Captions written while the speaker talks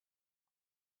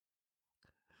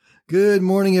Good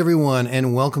morning, everyone,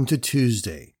 and welcome to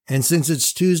Tuesday. And since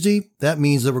it's Tuesday, that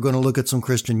means that we're going to look at some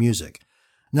Christian music.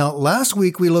 Now, last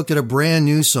week we looked at a brand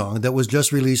new song that was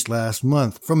just released last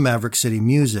month from Maverick City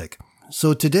Music.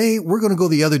 So today we're going to go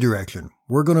the other direction.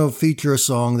 We're going to feature a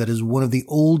song that is one of the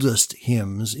oldest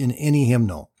hymns in any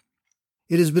hymnal.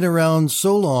 It has been around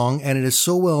so long and it is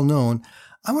so well known.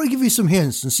 I want to give you some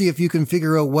hints and see if you can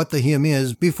figure out what the hymn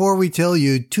is before we tell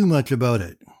you too much about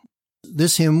it.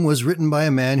 This hymn was written by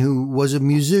a man who was a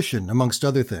musician, amongst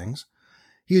other things.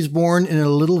 He was born in a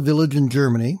little village in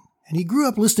Germany, and he grew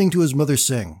up listening to his mother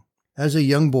sing. As a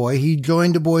young boy, he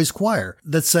joined a boys' choir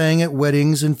that sang at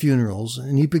weddings and funerals,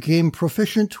 and he became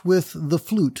proficient with the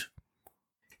flute.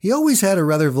 He always had a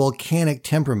rather volcanic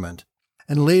temperament,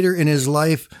 and later in his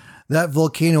life, that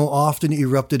volcano often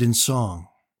erupted in song.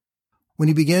 When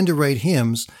he began to write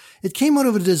hymns, it came out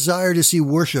of a desire to see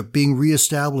worship being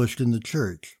reestablished in the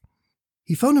church.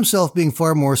 He found himself being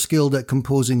far more skilled at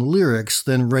composing lyrics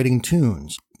than writing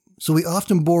tunes, so he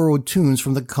often borrowed tunes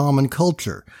from the common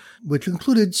culture, which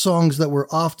included songs that were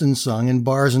often sung in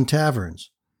bars and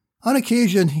taverns. On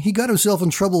occasion, he got himself in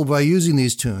trouble by using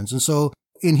these tunes, and so,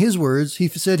 in his words, he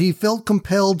said he felt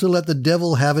compelled to let the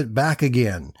devil have it back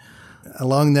again,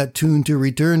 allowing that tune to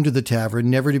return to the tavern,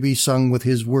 never to be sung with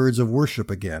his words of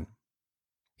worship again.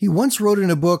 He once wrote in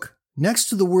a book, "Next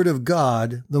to the Word of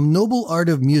God, the noble art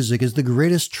of music is the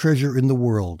greatest treasure in the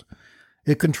world.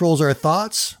 It controls our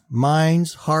thoughts,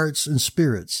 minds, hearts, and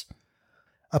spirits.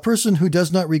 A person who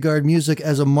does not regard music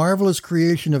as a marvelous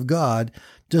creation of God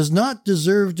does not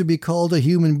deserve to be called a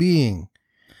human being.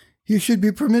 He should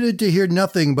be permitted to hear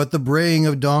nothing but the braying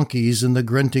of donkeys and the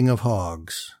grunting of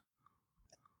hogs."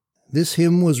 This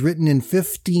hymn was written in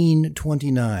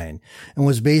 1529 and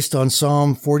was based on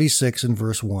Psalm 46 and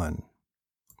verse 1.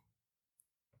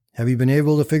 Have you been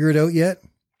able to figure it out yet?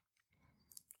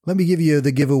 Let me give you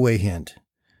the giveaway hint.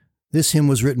 This hymn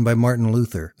was written by Martin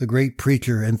Luther, the great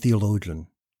preacher and theologian.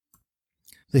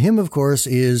 The hymn, of course,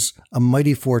 is "A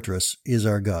Mighty Fortress is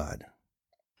Our God."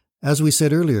 As we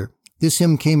said earlier, this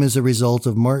hymn came as a result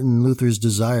of Martin Luther's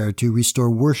desire to restore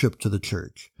worship to the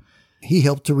church. He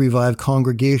helped to revive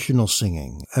congregational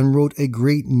singing and wrote a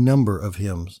great number of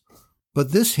hymns.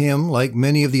 But this hymn, like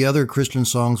many of the other Christian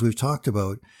songs we've talked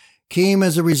about, came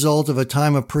as a result of a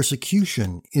time of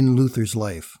persecution in Luther's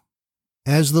life.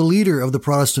 As the leader of the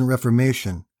Protestant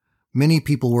Reformation, many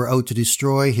people were out to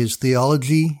destroy his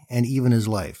theology and even his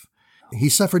life. He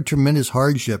suffered tremendous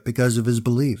hardship because of his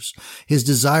beliefs. His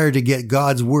desire to get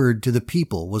God's word to the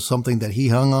people was something that he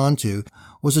hung on to,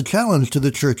 was a challenge to the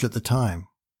church at the time.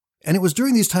 And it was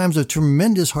during these times of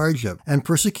tremendous hardship and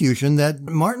persecution that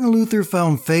Martin Luther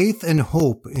found faith and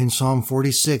hope in Psalm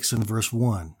 46 and verse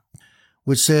 1.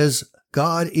 Which says,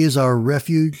 "God is our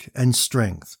refuge and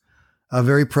strength, a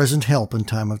very present help in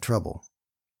time of trouble."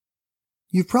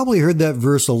 You've probably heard that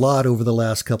verse a lot over the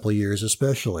last couple of years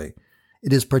especially.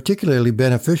 It is particularly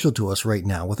beneficial to us right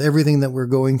now with everything that we're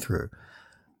going through.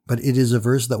 But it is a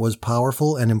verse that was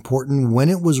powerful and important when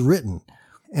it was written,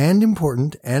 and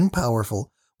important and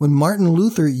powerful when Martin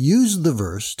Luther used the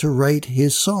verse to write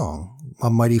his song,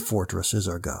 "A Mighty Fortress is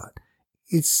Our God."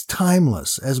 It's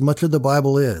timeless, as much of the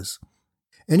Bible is.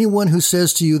 Anyone who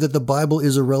says to you that the Bible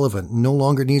is irrelevant, no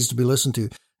longer needs to be listened to,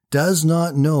 does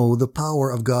not know the power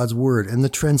of God's Word and the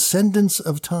transcendence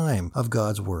of time of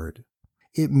God's Word.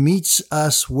 It meets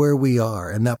us where we are,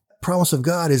 and that promise of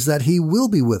God is that He will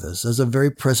be with us as a very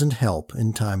present help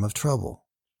in time of trouble.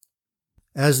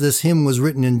 As this hymn was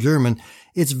written in German,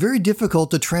 it's very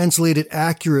difficult to translate it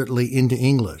accurately into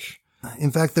English.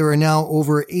 In fact, there are now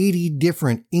over 80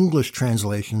 different English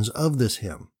translations of this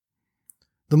hymn.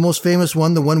 The most famous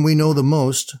one, the one we know the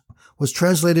most, was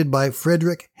translated by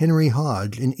Frederick Henry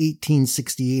Hodge in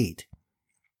 1868.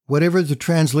 Whatever the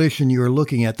translation you are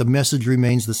looking at, the message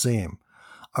remains the same.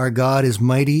 Our God is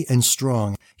mighty and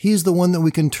strong. He is the one that we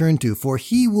can turn to, for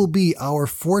He will be our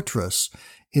fortress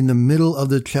in the middle of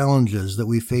the challenges that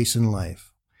we face in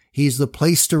life. He's the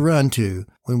place to run to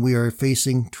when we are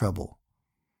facing trouble.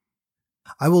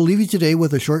 I will leave you today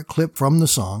with a short clip from the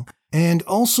song, and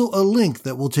also a link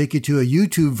that will take you to a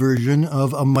YouTube version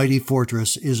of "A Mighty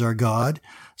Fortress is Our God,"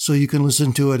 so you can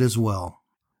listen to it as well.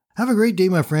 Have a great day,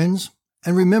 my friends,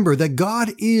 and remember that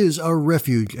God is our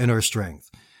refuge and our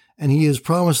strength, and He has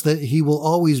promised that He will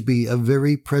always be a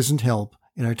very present help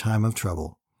in our time of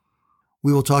trouble.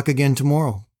 We will talk again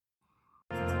tomorrow.